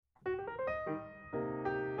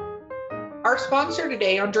Our sponsor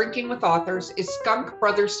today on Drinking with Authors is Skunk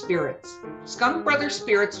Brothers Spirits. Skunk Brothers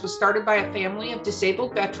Spirits was started by a family of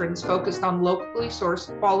disabled veterans focused on locally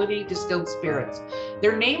sourced quality distilled spirits.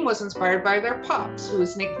 Their name was inspired by their pops, who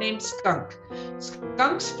was nicknamed Skunk.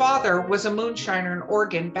 Skunk's father was a moonshiner in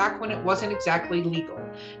Oregon back when it wasn't exactly legal.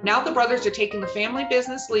 Now the brothers are taking the family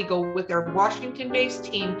business legal with their Washington-based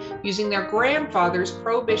team using their grandfather's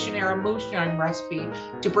Prohibition-era moonshine recipe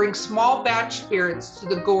to bring small batch spirits to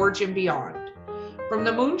the gorge and beyond. From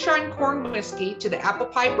the moonshine corn whiskey to the apple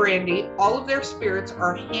pie brandy, all of their spirits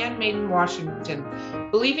are handmade in Washington.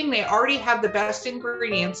 Believing they already have the best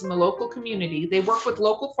ingredients in the local community, they work with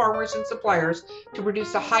local farmers and suppliers to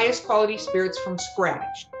produce the highest quality spirits from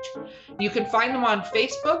scratch. You can find them on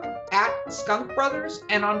Facebook at Skunk Brothers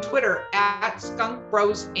and on Twitter at Skunk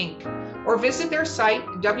Bros Inc. Or visit their site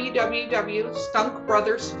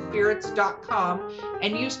www.skunkbrotherspirits.com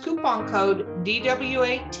and use coupon code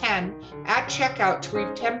DWA10 at checkout to reap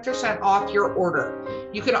 10% off your order.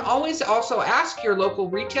 You can always also ask your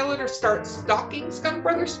local retailer to start stocking Skunk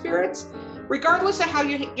Brothers Spirits. Regardless of how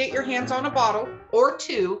you get your hands on a bottle or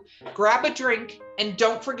two, grab a drink and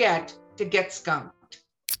don't forget to get skunked.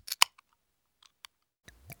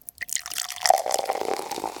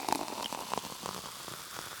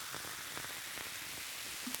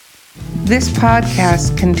 This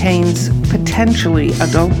podcast contains potentially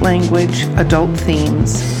adult language, adult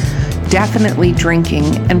themes, definitely drinking,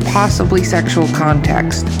 and possibly sexual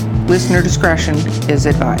context. Listener discretion is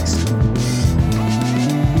advised.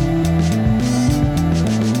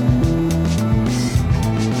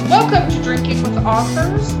 Welcome to Drinking with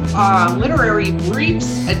Authors, Literary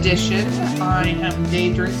Briefs edition. I am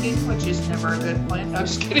day drinking, which is never a good plan. I'm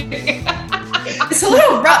just kidding. It's a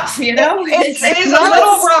little rough, you know? It is a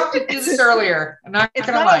little rough to do this earlier. I'm not going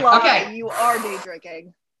to lie. Okay. You are day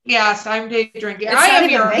drinking. Yes, I'm day drinking. It's I not am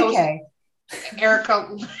even your host, vacay.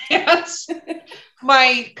 Erica. Yes.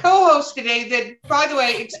 My co-host today, that, by the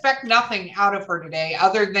way, expect nothing out of her today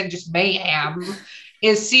other than just mayhem,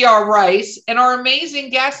 is C.R. Rice. And our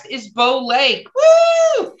amazing guest is Bo Lake.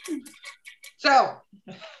 Woo! So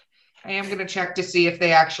I am going to check to see if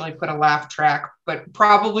they actually put a laugh track, but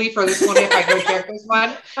probably for this one, if I go check this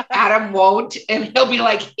one, Adam won't, and he'll be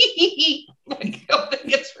like, hee hee hee. Like, he'll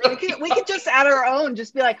think it's really we could just add our own,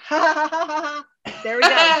 just be like, ha ha ha ha ha. There we go,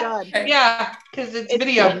 done. Yeah, because it's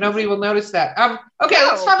video. Fun. Nobody will notice that. Okay,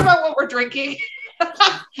 let's talk about what we're drinking.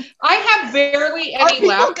 I have barely any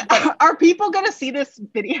left. Are people going to see this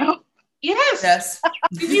video? Yes.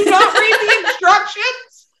 Did you not read the instructions?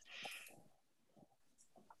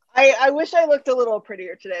 I wish I looked a little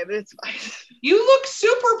prettier today, but it's fine. You look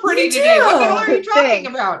super pretty today. What the hell are you talking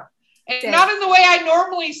about? And not in the way I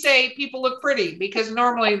normally say people look pretty, because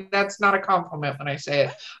normally that's not a compliment when I say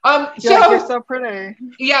it. You're so pretty.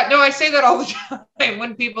 Yeah, no, I say that all the time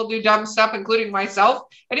when people do dumb stuff, including myself.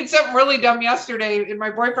 I did something really dumb yesterday, and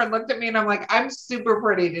my boyfriend looked at me, and I'm like, I'm super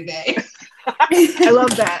pretty today. I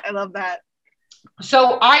love that.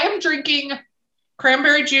 So I am drinking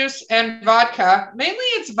cranberry juice and vodka. Mainly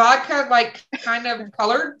it's vodka, like kind of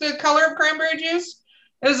colored the color of cranberry juice.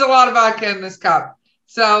 There's a lot of vodka in this cup.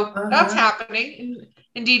 So that's happening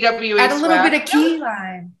in DWA. Add a little bit of key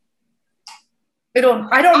lime. I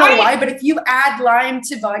don't know why, but if you add lime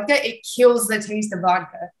to vodka, it kills the taste of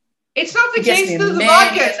vodka. It's not the taste of the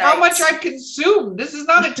vodka. It's how much I've consumed. This is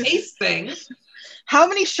not a taste thing. How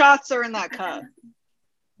many shots are in that cup?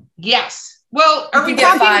 Yes. Well, are we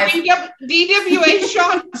talking DWA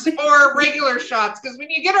shots or regular shots? Because when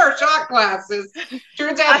you get our shot glasses,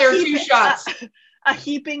 turns out there are two shots. A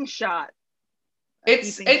heaping shot.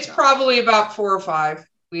 It's probably about 4 or 5.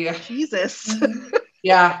 Yeah. Jesus.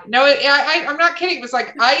 Yeah. No, I'm not kidding. It was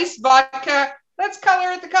like ice, vodka. Let's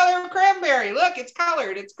color it the color of cranberry. Look, it's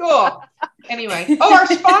colored. It's cool. Anyway. Oh, our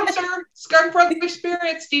sponsor, Skunk Brothers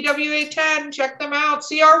Spirits, DWA10. Check them out.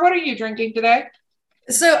 CR, what are you drinking today?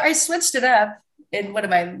 So I switched it up in one of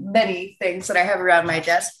my many things that I have around my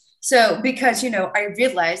desk. So because, I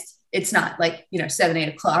realized it's not like, 7, 8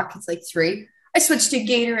 o'clock. It's like 3. I switched to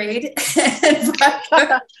Gatorade and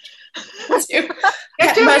vodka.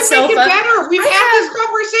 That doesn't make it better. We've had this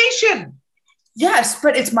conversation. Yes,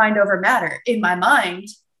 but it's mind over matter. In my mind,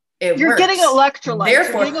 You're works. Getting electrolytes.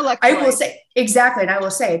 Therefore, I will say, exactly, and I will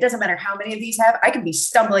say, it doesn't matter how many of these have, I can be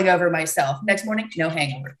stumbling over myself. Next morning, no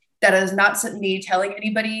hangover. That is not me telling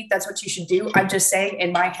anybody that's what you should do. I'm just saying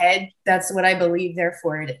in my head, that's what I believe,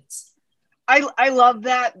 therefore it is. I love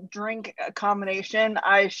that drink combination.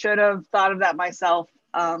 I should have thought of that myself.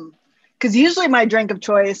 Because usually my drink of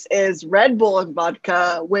choice is Red Bull and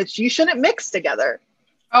vodka, which you shouldn't mix together.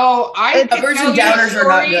 Oh, I can Uppers tell and you a downers are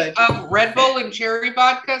not story good. of Red Bull and cherry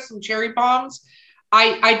vodka, some cherry bombs.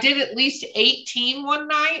 I did at least 18 one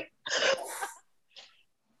night.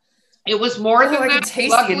 It was more than I can that. taste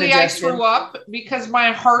the Luckily, I indigestion. threw up because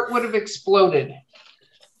my heart would have exploded.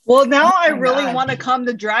 Well, now Oh I my really God. want to come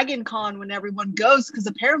to Dragon Con when everyone goes because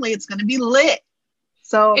apparently it's going to be lit.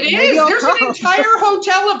 So It maybe is. I'll There's come. an entire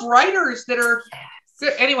hotel of writers that are.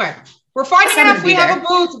 Anyway, we're finding I'm out gonna if we be have there. a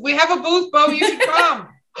booth. We have a booth, Bo. You should come.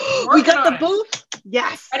 We Working got on the it. booth?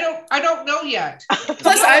 Yes. I don't know yet.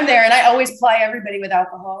 Plus, I'm there, and I always ply everybody with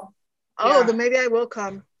alcohol. Oh, Yeah. then maybe I will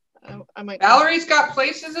come. I might come. Valerie's got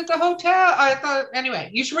places at the hotel. I thought, anyway,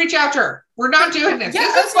 you should reach out to her. We're not doing this. Yeah,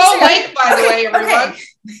 This I is was gonna Bo say, Lake, by the way, everyone.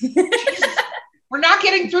 Okay. We're not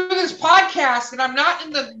getting through this podcast, and I'm not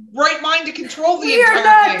in the right mind to control the We are entire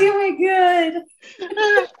not thing. doing good.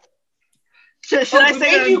 Should Oh, I we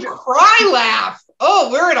say made what you I'm, cry laugh. Oh,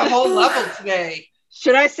 we're at a whole level today.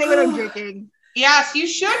 should I say what I'm drinking? Yes, you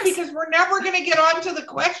should, because we're never going to get on to the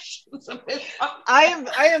questions of this. I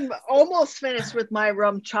am almost finished with my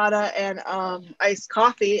rum chata and iced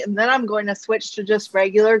coffee, and then I'm going to switch to just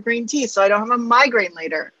regular green tea so I don't have a migraine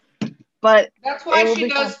later. But That's why it will she be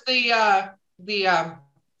does fun. the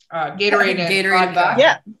Gatorade and Gatorade vodka.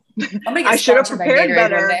 Yeah, I'm gonna I get should have sponsored by prepared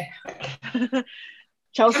Gatorade one better. day.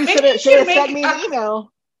 Chelsea Maybe should you have should sent make me an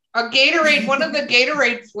email. A Gatorade, one of the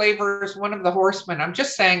Gatorade flavors, one of the Horsemen. I'm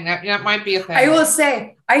just saying that might be a thing. I will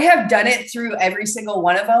say I have done it through every single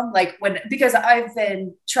one of them. Like because I've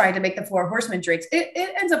been trying to make the Four Horsemen drinks, it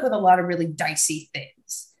ends up with a lot of really dicey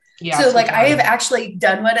things. Yeah, So like I have sometimes. actually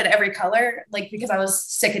done one in every color, like because I was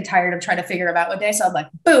sick and tired of trying to figure them out one day. So I'm like,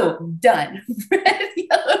 boom, done. Red,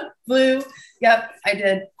 yellow, blue. Yep, I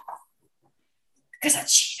did. Because I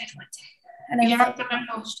cheated one day. And I Yeah,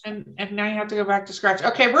 felt and now you have to go back to scratch.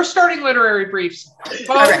 Okay, we're starting literary briefs.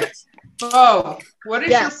 Bo, all right. Bo, what is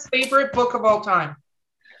Yes. your favorite book of all time?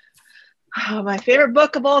 My favorite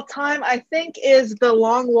book of all time, I think, is The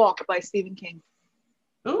Long Walk by Stephen King.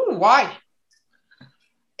 Ooh, why?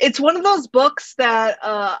 It's one of those books that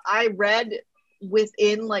I read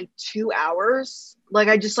within like 2 hours. Like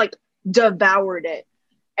I just like devoured it.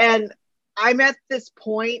 And I'm at this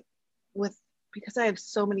point because I have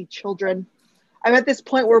so many children, I'm at this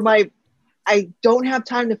point where I don't have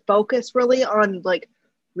time to focus really on like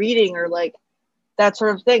reading or like that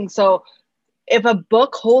sort of thing. So if a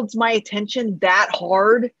book holds my attention that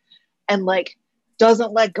hard and like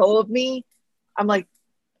doesn't let go of me, I'm like,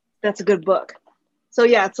 that's a good book. So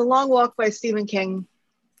yeah, it's A Long Walk by Stephen King.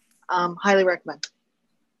 Highly recommend.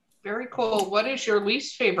 Very cool. What is your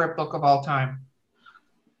least favorite book of all time?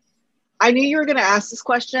 I knew you were going to ask this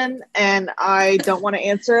question, and I don't want to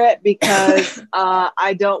answer it because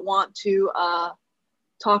I don't want to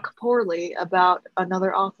talk poorly about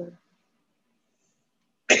another author.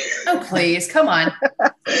 Oh, please, come on.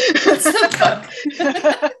 What's the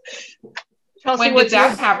book? Chelsea, When did what's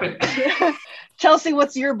that happen? Chelsea,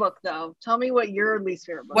 what's your book though? Tell me what your least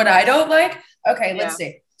favorite book What is. I don't like? Okay, Yeah. let's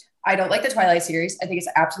see. I don't like the Twilight series. I think it's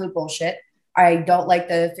absolute bullshit. I don't like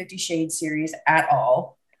the 50 Shades series at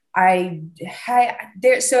all. One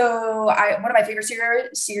of my favorite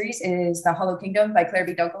series is The Hollow Kingdom by Claire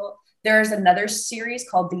B. Dunkel. There's another series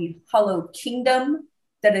called The Hollow Kingdom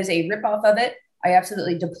that is a ripoff of it. I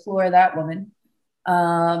absolutely deplore that woman.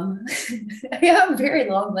 I have a very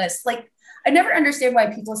long list. Like, I never understand why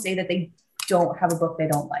people say that they don't have a book they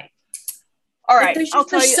don't like. All Like, right, there's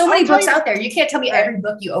so many books out there. You can't tell me Right. every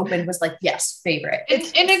book you opened was like, yes, favorite. And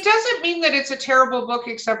it doesn't mean that it's a terrible book,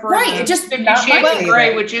 except for Right, it just 50 not my Shades of favorite.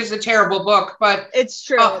 Grey, which is a terrible book. But It's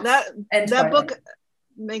true. Oh, And that Twilight. book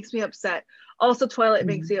makes me upset. Also, Twilight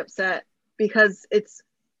makes me upset because it's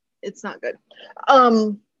not good.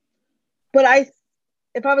 But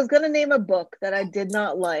if I was gonna name a book that I did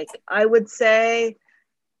not like, I would say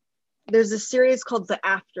there's a series called the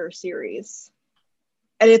After series,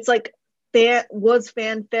 and it's like was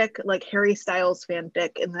fanfic, like Harry Styles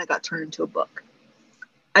fanfic, and then it got turned into a book.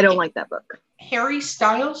 I don't like that book. Harry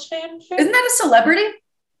Styles fanfic? Isn't that a celebrity?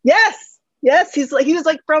 Yes, he was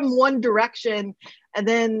like from One Direction, and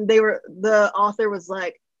then the author was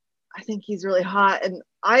like, I think he's really hot, and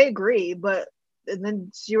I agree, and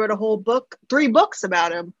then she wrote a whole book, 3 books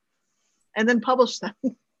about him, and then published them.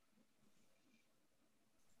 Do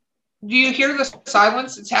you hear the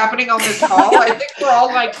silence that's happening on this call? I think we're all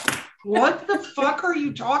like, what the fuck are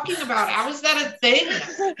you talking about? How is that a thing?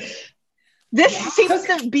 This Yeah. seems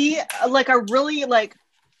to be like a really like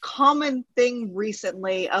common thing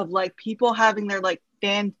recently of like people having their like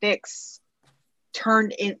fanfics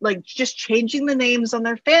turned in, like just changing the names on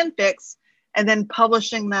their fanfics and then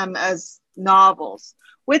publishing them as novels,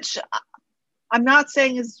 which I'm not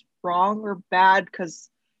saying is wrong or bad because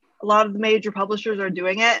a lot of the major publishers are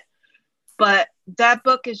doing it, but that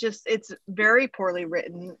book is just, it's very poorly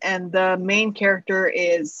written, and the main character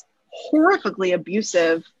is horrifically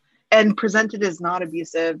abusive and presented as not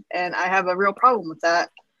abusive, and I have a real problem with that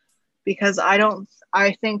because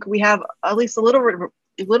I think we have at least a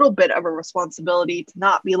little bit of a responsibility to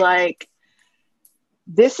not be like,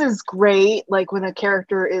 this is great. Like when a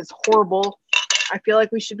character is horrible, I feel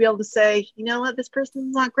like we should be able to say, you know what, this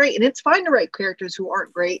person's not great. And it's fine to write characters who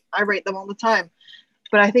aren't great. I write them all the time.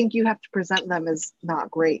 But I think you have to present them as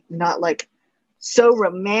not great, not like so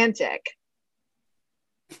romantic.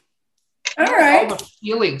 All right. All the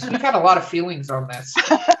feelings. We've had a lot of feelings on this.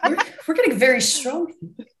 We're getting very strong.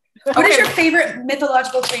 What is your favorite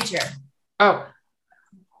mythological creature? Oh,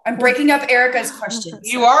 I'm breaking up Erica's questions.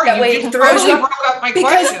 you are. That You way just throws totally you broke up my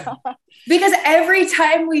question. because every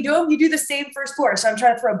time we do them, you do the same first four. So I'm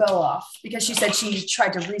trying to throw Bo off because she said she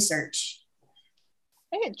tried to research.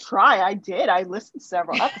 I didn't try. I did. I listened to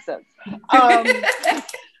several episodes.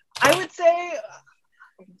 I would say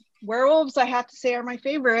werewolves, I have to say, are my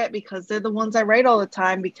favorite because they're the ones I write all the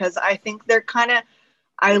time because I think they're kind of,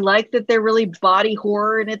 I like that they're really body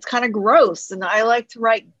horror and it's kind of gross. And I like to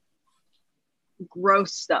write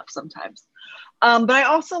gross stuff sometimes. But I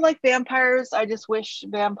also like vampires. I just wish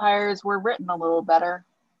vampires were written a little better.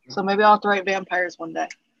 So maybe I'll have to write vampires one day.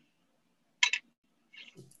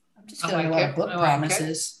 I'm just feeling a lot of book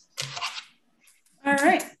promises. All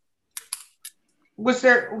right.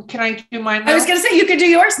 Can I do mine now? I was going to say you could do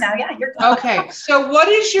yours now. Yeah, you're good. Okay. So what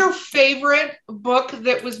is your favorite book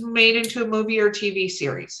that was made into a movie or TV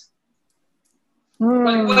series?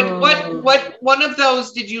 What one of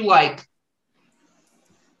those did you like?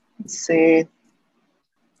 Let's see.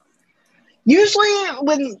 Usually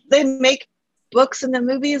when they make books in the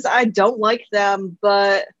movies, I don't like them,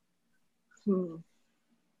 but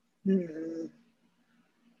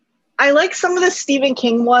I like some of the Stephen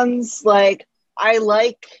King ones. Like I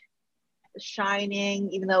like The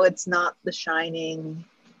Shining, even though it's not The Shining.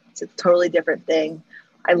 It's a totally different thing.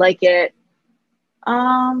 I like it.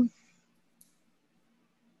 I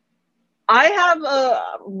have a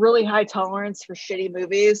really high tolerance for shitty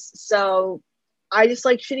movies, so I just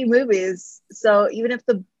like shitty movies. So even if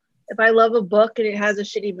I love a book and it has a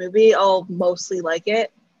shitty movie, I'll mostly like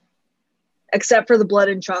it. Except for the Blood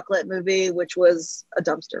and Chocolate movie, which was a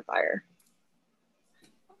dumpster fire.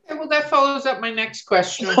 Okay, well, that follows up my next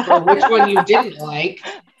question for which one you didn't like.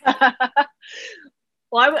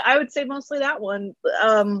 Well, I would say mostly that one.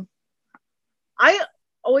 I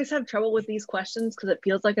always have trouble with these questions because it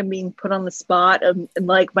feels like I'm being put on the spot and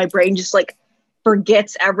like my brain just like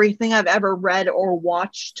forgets everything I've ever read or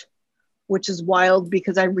watched, which is wild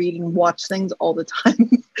because I read and watch things all the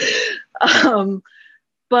time.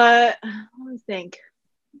 But let me think.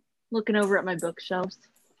 Looking over at my bookshelves.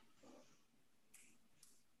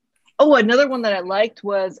 Oh, another one that I liked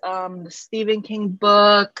was the Stephen King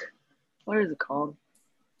book. What is it called?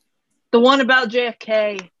 The one about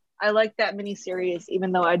JFK. I like that miniseries,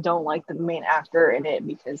 even though I don't like the main actor in it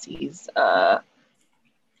because he's a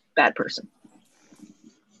bad person.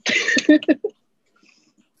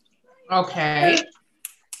 Okay.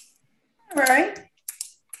 All right.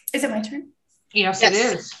 Is it my turn? Yes, it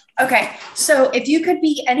is. Okay. So if you could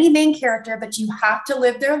be any main character, but you have to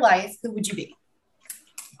live their life, who would you be?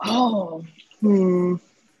 Oh.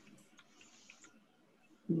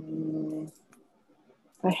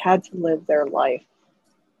 I had to live their life.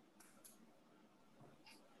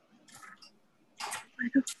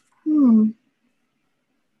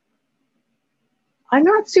 I'm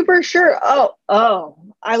not super sure. Oh,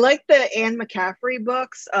 I like the Anne McCaffrey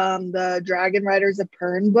books, the Dragon Riders of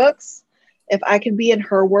Pern books. If I could be in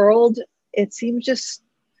her world, it seems just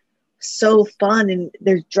so fun. And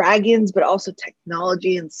there's dragons, but also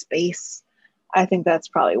technology and space. I think that's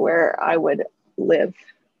probably where I would live.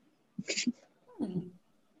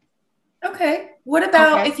 Okay. What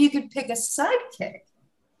about if you could pick a sidekick?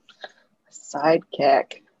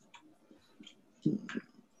 Sidekick.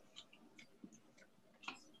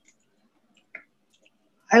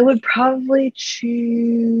 I would probably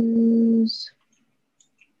choose.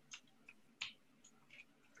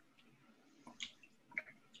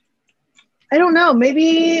 I don't know.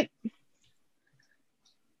 Maybe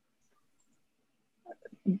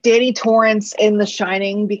Danny Torrance in The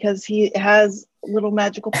Shining because he has little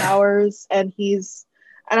magical powers and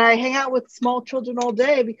I hang out with small children all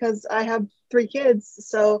day because I have 3 kids.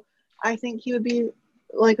 So I think he would be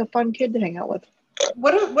like a fun kid to hang out with.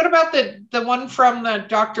 What about the one from the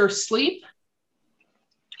Dr. Sleep?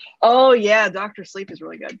 Oh yeah, Dr. Sleep is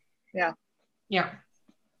really good. Yeah. Yeah.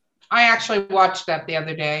 I actually watched that the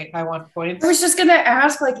other day at one point. I was just gonna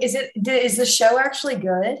ask, like, is the show actually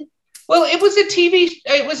good? Well, it was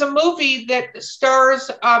it was a movie that stars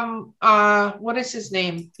what is his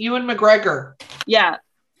name? Ewan McGregor. Yeah.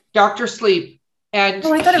 Dr. Sleep. And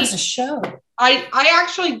Oh, I thought it was a show. I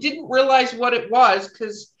actually didn't realize what it was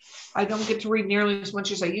because I don't get to read nearly as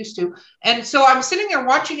much as I used to. And so I'm sitting there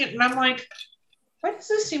watching it and I'm like, why does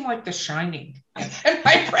this seem like The Shining? And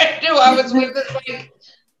my friend who I was with is like,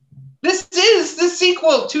 this is the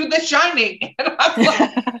sequel to The Shining. And I'm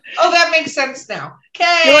like, oh, that makes sense now.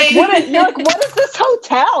 Okay. You're like, what is this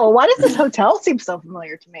hotel? Why does this hotel seem so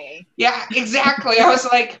familiar to me? Yeah, exactly. I was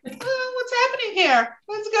like, oh, what's happening here?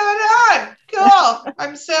 What's going on? Cool.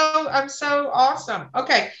 I'm so awesome.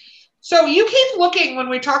 Okay. So you keep looking when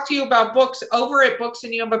we talk to you about books over at Books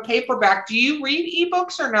and you have a paperback. Do you read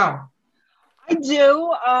ebooks or no? I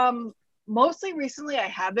do. Mostly recently I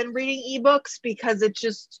have been reading ebooks because it's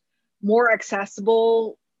just more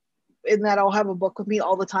accessible in that I'll have a book with me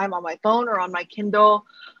all the time on my phone or on my Kindle.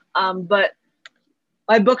 But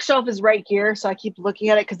my bookshelf is right here, so I keep looking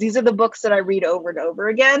at it because these are the books that I read over and over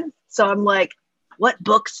again. So I'm like, what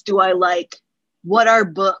books do I like? What are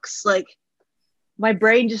books? Like, my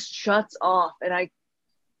brain just shuts off and I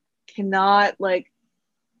cannot, like,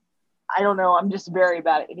 I don't know. I'm just very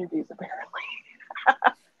bad at interviews, apparently.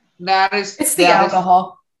 It's the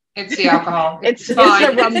alcohol. It's the alcohol. It's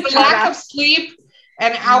fine. the rum It's the lack of sleep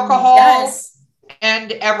and alcohol Yes.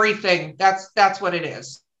 and everything. That's what it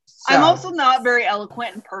is. So. I'm also not very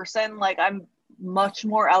eloquent in person. Like, I'm much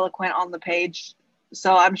more eloquent on the page.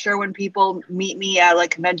 So I'm sure when people meet me at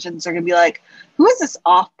like conventions, they're gonna be like, "Who is this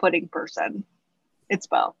off-putting person?" It's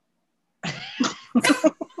Bo. You're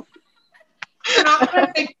not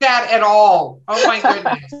gonna think that at all. Oh my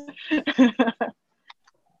goodness.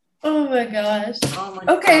 Oh my gosh. Oh my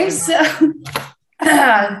Okay, God. so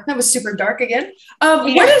that was super dark again.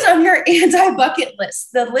 What is on your anti-bucket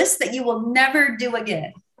list? The list that you will never do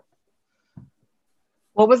again.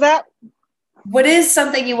 What was that? What is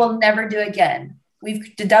something you will never do again?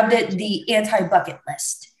 We've dubbed it the anti-bucket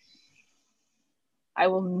list. I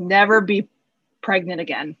will never be pregnant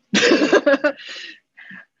again.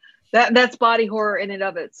 That's body horror in and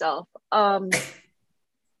of itself.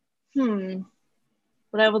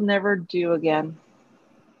 What I will never do again.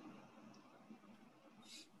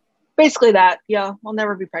 Basically that, yeah, I'll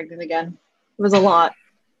never be pregnant again. It was a lot.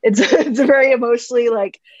 It's a very emotionally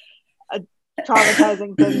like a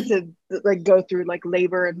traumatizing thing to like go through, like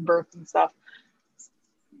labor and birth and stuff.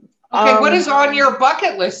 Okay, what is on your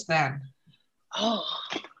bucket list then? Oh,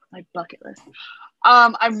 my bucket list.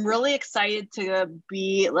 I'm really excited to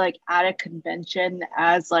be like at a convention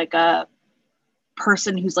as like a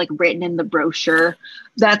person who's like written in the brochure.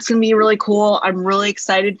 That's gonna be really cool. I'm really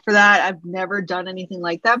excited for that. I've never done anything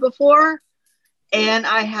like that before. And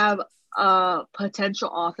I have a potential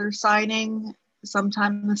author signing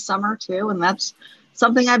sometime this summer too. And that's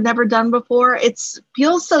something I've never done before. It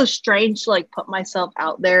feels so strange to like put myself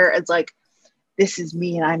out there as like, this is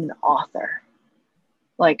me and I'm an author.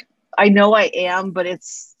 Like, I know I am, but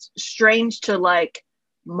it's strange to like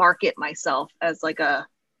market myself as like a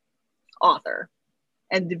author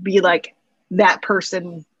and to be like that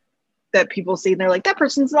person that people see and they're like, that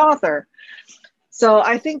person's an author. So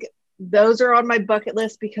I think those are on my bucket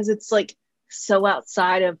list because it's like so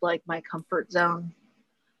outside of like my comfort zone.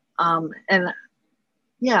 And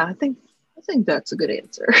yeah, I think that's a good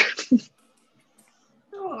answer.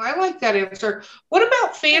 Oh, I like that answer. What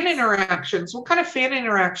about fan interactions? What kind of fan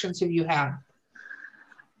interactions have you had?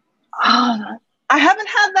 I haven't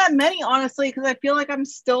had that many, honestly, because I feel like I'm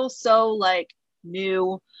still so like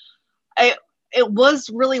new. It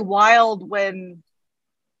was really wild when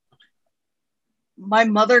my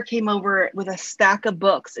mother came over with a stack of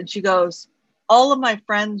books and she goes, all of my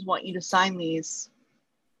friends want you to sign these.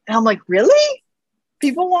 And I'm like, really?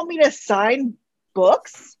 People want me to sign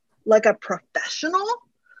books like a professional?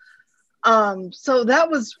 So that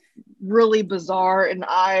was really bizarre. And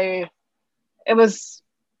it was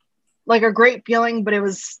like a great feeling, but it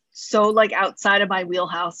was so like outside of my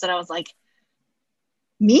wheelhouse that I was like,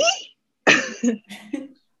 me?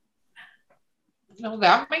 No,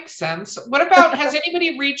 that makes sense. What about, has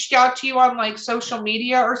anybody reached out to you on like social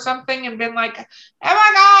media or something and been like, oh my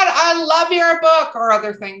God, I love your book, or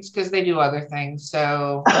other things? Because they do other things.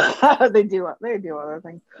 So they do other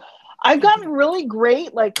things. I've gotten really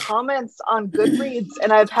great like comments on Goodreads,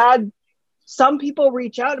 and I've had some people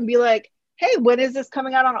reach out and be like, hey, when is this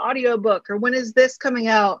coming out on audiobook? Or when is this coming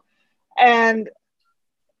out? And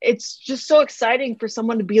it's just so exciting for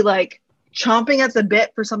someone to be like chomping at the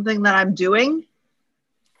bit for something that I'm doing,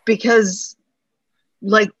 because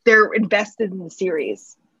like they're invested in the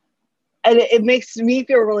series. And it makes me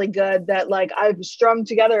feel really good that like I've strung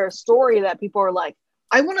together a story that people are like,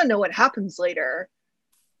 I want to know what happens later.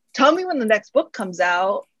 Tell me when the next book comes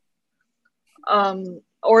out.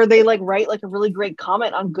 Or they like write like a really great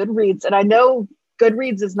comment on Goodreads. And I know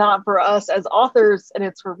Goodreads is not for us as authors and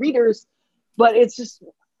it's for readers, but it's just,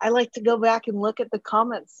 I like to go back and look at the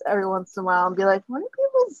comments every once in a while and be like, what do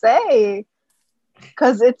people say?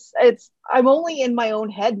 Because I'm only in my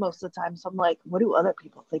own head most of the time. So I'm like, what do other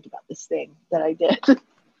people think about this thing that I did?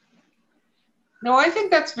 No, I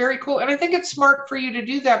think that's very cool. And I think it's smart for you to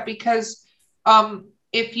do that because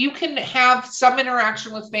if you can have some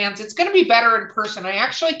interaction with fans, it's going to be better in person. I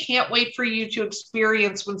actually can't wait for you to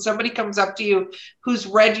experience when somebody comes up to you who's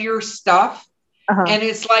read your stuff and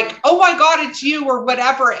it's like, oh my God, it's you or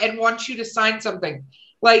whatever, and wants you to sign something.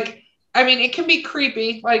 Like, I mean, it can be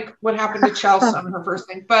creepy, like what happened to Chelsea on her first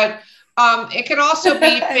thing, but it can also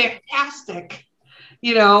be fantastic.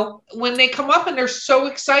 You know, when they come up and they're so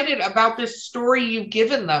excited about this story you've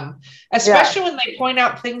given them, especially when they point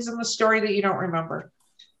out things in the story that you don't remember.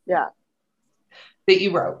 Yeah. That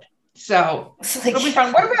you wrote. So it'll be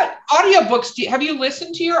fun. What about audiobooks? Have you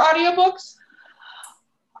listened to your audiobooks?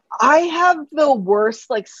 I have the worst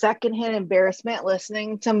like secondhand embarrassment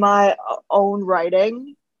listening to my own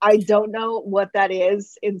writing. I don't know what that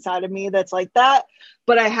is inside of me that's like that,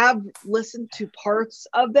 but I have listened to parts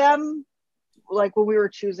of them. Like when we were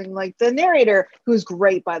choosing like the narrator, who's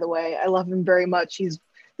great, by the way. I love him very much. He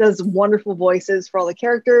does wonderful voices for all the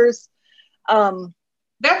characters.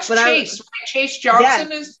 That's Chase, right? Chase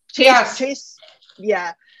Johnson is Chase.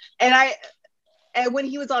 Yeah. And when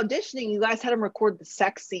he was auditioning, you guys had him record the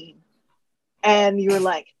sex scene. And you were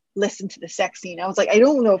like, listen to the sex scene. I was like, I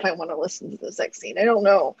don't know if I want to listen to the sex scene. I don't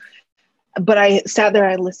know. But I sat there,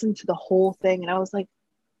 I listened to the whole thing, and I was like,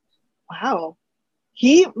 wow.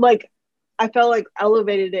 He like, I felt like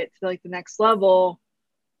elevated it to like the next level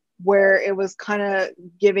where it was kind of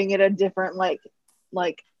giving it a different like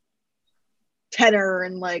tenor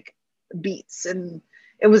and like beats. And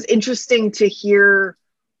it was interesting to hear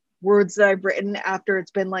words that I've written after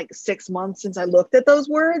it's been like 6 months since I looked at those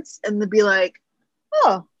words and to be like,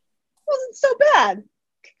 oh, wasn't so bad.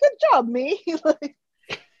 Good job, me. Like,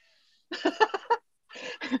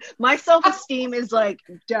 my self-esteem is like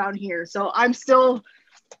down here. So I'm still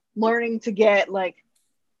learning to get like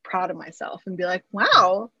proud of myself and be like,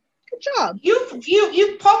 wow, good job.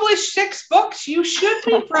 You've published 6 books. You should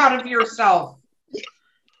be proud of yourself.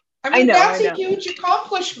 I mean, that's a huge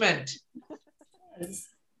accomplishment.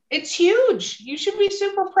 It's huge. You should be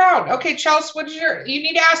super proud. Okay, Chelsea, you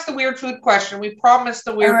need to ask the weird food question. We promised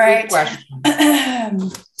the weird food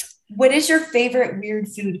question. What is your favorite weird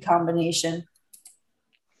food combination?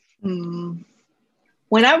 When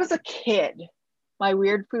I was a kid, my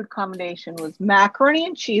weird food combination was macaroni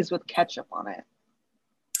and cheese with ketchup on it.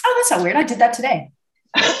 Oh, that's not weird. I did that today.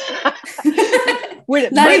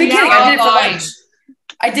 Not even kidding. I did it for lunch.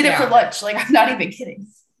 I did it for lunch. Like, I'm not even kidding.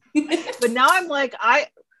 But now I'm like,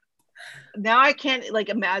 now I can't like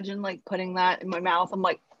imagine like putting that in my mouth. I'm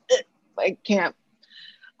like, I can't.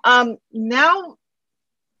 Now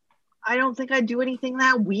I don't think I do anything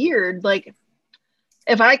that weird. Like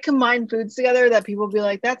if I combine foods together that people be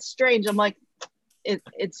like, that's strange. I'm like,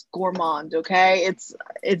 it's gourmand. Okay.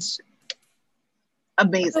 It's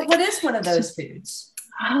amazing. But what is one of those foods?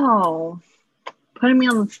 Oh, putting me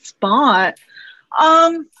on the spot.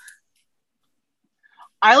 I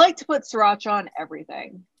like to put sriracha on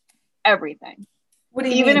everything. Everything. What do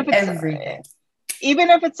you mean? If it's everything? Even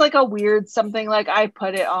if it's like a weird something, like I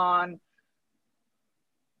put it on.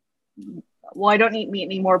 Well, I don't eat meat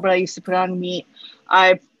anymore, but I used to put it on meat.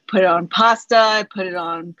 I put it on pasta. I put it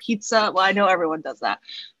on pizza. Well, I know everyone does that,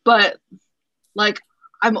 but like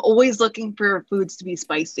I'm always looking for foods to be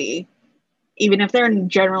spicy. Even if they're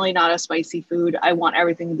generally not a spicy food, I want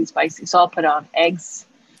everything to be spicy. So I'll put on eggs.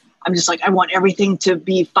 I'm just like, I want everything to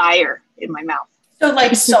be fire in my mouth. So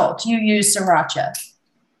like salt, you use sriracha.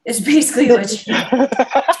 It's basically what you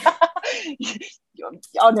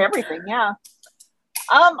on everything, yeah.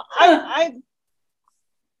 I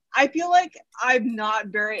feel like I'm not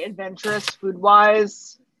very adventurous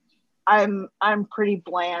food-wise. I'm pretty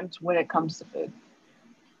bland when it comes to food.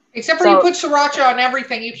 Except for you put sriracha on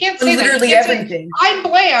everything. You can't say literally that. Everything. I'm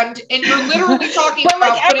bland, and you're literally talking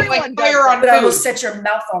about putting like fire on food. But I will set your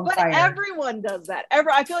mouth on fire. But everyone does that.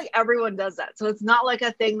 I feel like everyone does that. So it's not like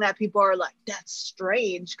a thing that people are like, that's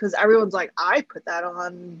strange, because everyone's like, I put that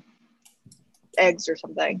on eggs or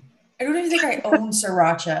something. I don't even think I own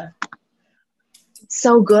sriracha. It's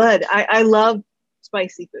so good. I love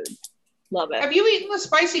spicy food. Love it. Have you eaten the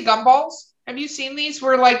spicy gumballs? Have you seen these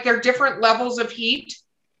where like they're different levels of heat?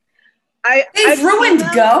 They've ruined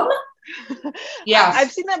gum? Yes.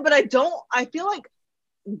 I've seen that, but I feel like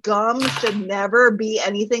gum should never be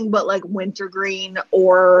anything but like wintergreen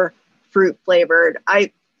or fruit flavored.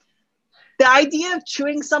 The idea of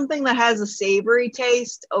chewing something that has a savory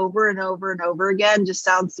taste over and over and over again just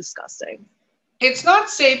sounds disgusting. It's not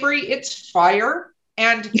savory, it's fire.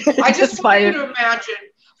 And I just want you to imagine,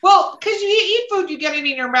 well, because you eat food, you get it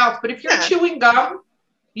in your mouth, but if you're chewing gum,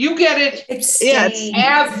 you get it It's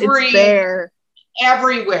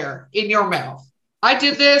everywhere in your mouth. I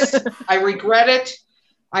did this. I regret it.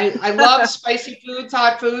 I love spicy foods,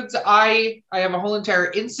 hot foods. I have a whole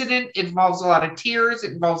entire incident. It involves a lot of tears.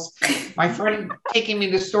 It involves my friend taking me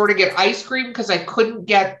to the store to get ice cream because I couldn't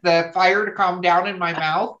get the fire to calm down in my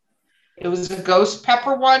mouth. It was a ghost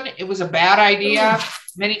pepper one. It was a bad idea.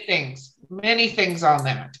 Many things on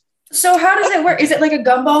that. So how does it work? Is it like a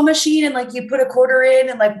gumball machine and like you put a quarter in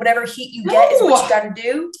and like whatever heat you get is what you got to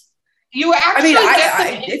do? You actually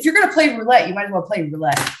if you're going to play roulette, you might as well play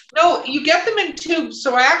roulette. No, you get them in tubes.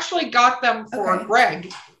 So I actually got them for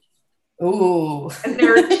Greg. Ooh. And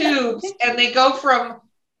they're tubes and they go from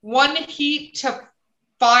 1 heat to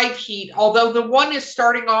 5 heat. Although the one is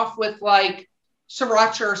starting off with like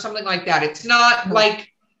sriracha or something like that. It's not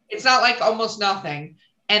like almost nothing.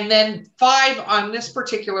 And then 5 on this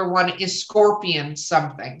particular one is scorpion.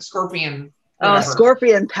 Whatever. Oh,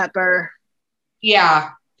 scorpion pepper. Yeah.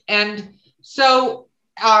 And so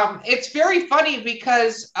it's very funny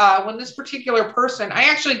because when this particular person, I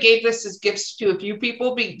actually gave this as gifts to a few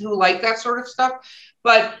people who like that sort of stuff,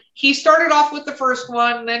 but he started off with the first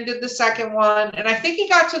one, then did the second one. And I think he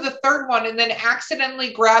got to the third one and then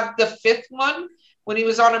accidentally grabbed the 5th one when he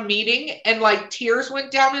was on a meeting and like tears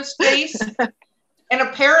went down his face. And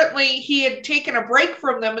apparently he had taken a break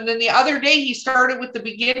from them. And then the other day he started with the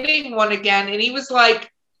beginning one again. And he was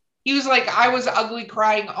like, I was ugly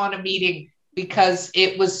crying on a meeting because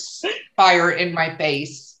it was fire in my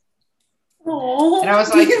face. Oh, and I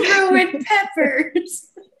was like, you ruined peppers.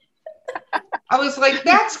 I was like,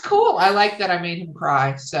 that's cool. I like that I made him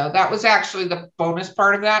cry. So that was actually the bonus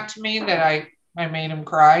part of that to me, that I made him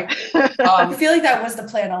cry. I feel like that was the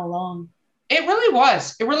plan all along. It really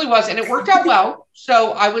was. It really was. And it worked out well.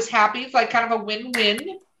 So I was happy. It's like kind of a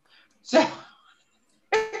win-win. So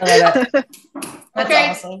I love that.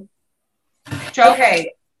 That's awesome. Joe?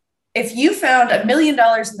 Okay. If you found $1 million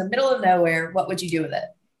in the middle of nowhere, what would you do with it?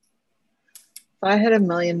 If I had $1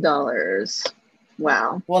 million,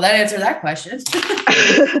 wow. Well, that answered that question.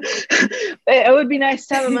 It would be nice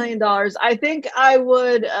to have $1 million. I think I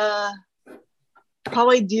would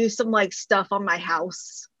probably do some like stuff on my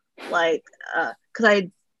house, like because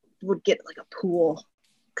I would get like a pool,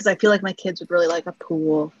 because I feel like my kids would really like a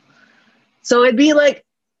pool. So it'd be like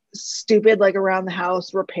stupid, like around the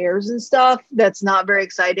house repairs and stuff that's not very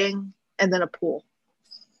exciting, and then a pool.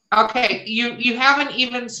 Okay, you haven't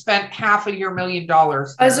even spent half of your $1 million. I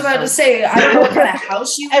was about to say, I don't know what kind of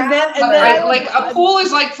house you have. Like a pool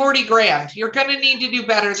is like $40,000. You're gonna need to do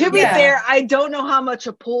better. To be fair, I don't know how much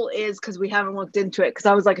a pool is because we haven't looked into it, because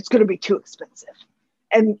I was like, it's gonna be too expensive.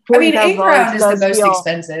 And in-ground is the most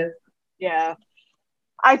expensive. Yeah.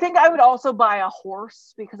 I think I would also buy a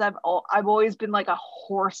horse, because I've always been like a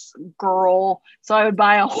horse girl, so I would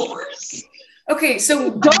buy a horse. Okay, so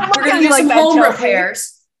we're gonna do some home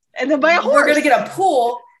repairs, and then buy a horse. We're gonna get a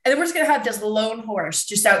pool, and then we're just gonna have this lone horse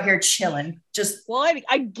just out here chilling.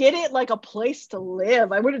 I get it, like a place to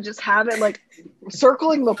live. I wouldn't just have it like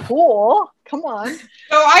circling the pool. Come on. So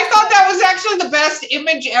I thought that was actually the best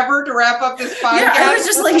image ever to wrap up this podcast. Yeah, I was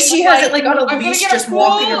just like, she has it like on a leash, just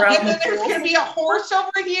walking around. And then there's gonna be a horse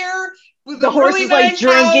over here. The horse is like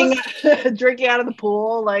drinking out of the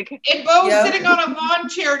pool, like. And Bo's sitting on a lawn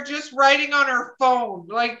chair, just writing on her phone,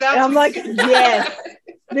 like that. I'm like, yes,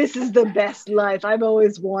 this is the best life. I've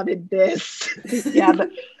always wanted this. Yeah, but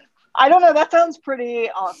I don't know. That sounds pretty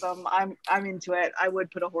awesome. I'm into it. I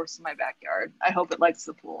would put a horse in my backyard. I hope it likes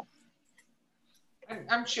the pool.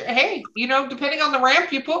 I'm sure. Hey, depending on the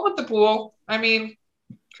ramp you put with the pool, I mean,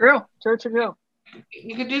 true. You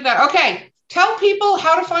could do that. Okay. Tell people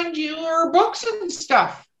how to find your books and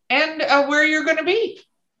stuff, and where you're going to be.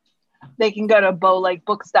 They can go to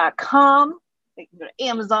bowlikebooks.com. They can go to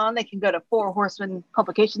Amazon. They can go to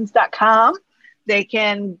fourhorsemenpublications.com. They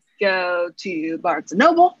can go to Barnes &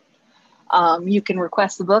 Noble. You can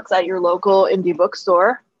request the books at your local indie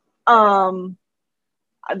bookstore.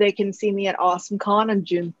 They can see me at AwesomeCon on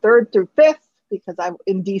June 3rd through 5th, because I'm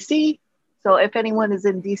in DC. So if anyone is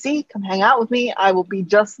in DC, come hang out with me. I will be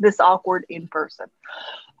just this awkward in person.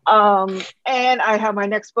 And I have my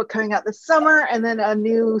next book coming out this summer, and then a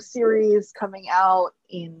new series coming out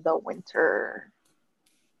in the winter.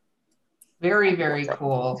 Very, very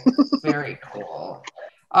cool. Very cool.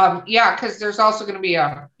 Yeah, because there's also going to be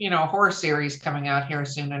a horror series coming out here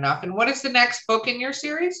soon enough. And what is the next book in your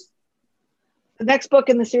series? The next book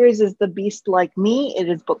in the series is The Beast Like Me. It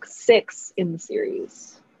is book 6 in the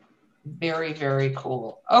series. Very, very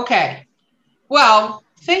cool. Okay. Well,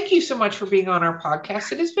 thank you so much for being on our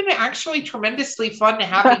podcast. It has been actually tremendously fun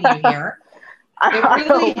having you here. It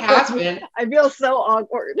really has been. I feel so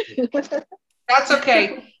awkward. That's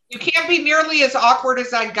okay. You can't be nearly as awkward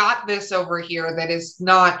as I got this over here that is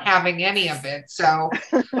not having any of it. So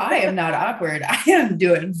I am not awkward. I am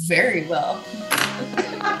doing very well.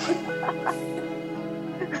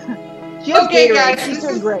 Okay, guys. She's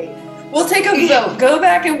doing great. We'll take a vote. Go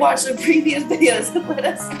back and watch the previous videos and let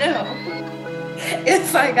us know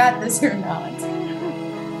if I got this or not.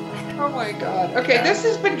 Oh my God. Okay, this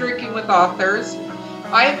has been Drinking with Authors.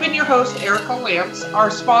 I have been your host, Erica Lance.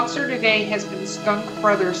 Our sponsor today has been Skunk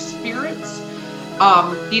Brothers Spirits.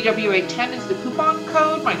 DWA10 is the coupon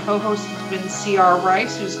code. My co-host has been CR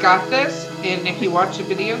Rice, who's got this. And if you watch the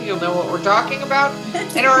video, you'll know what we're talking about.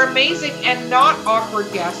 And our amazing and not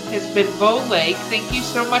awkward guest has been Bo Lake. Thank you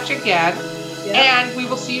so much again. Yep. And we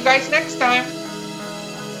will see you guys next time.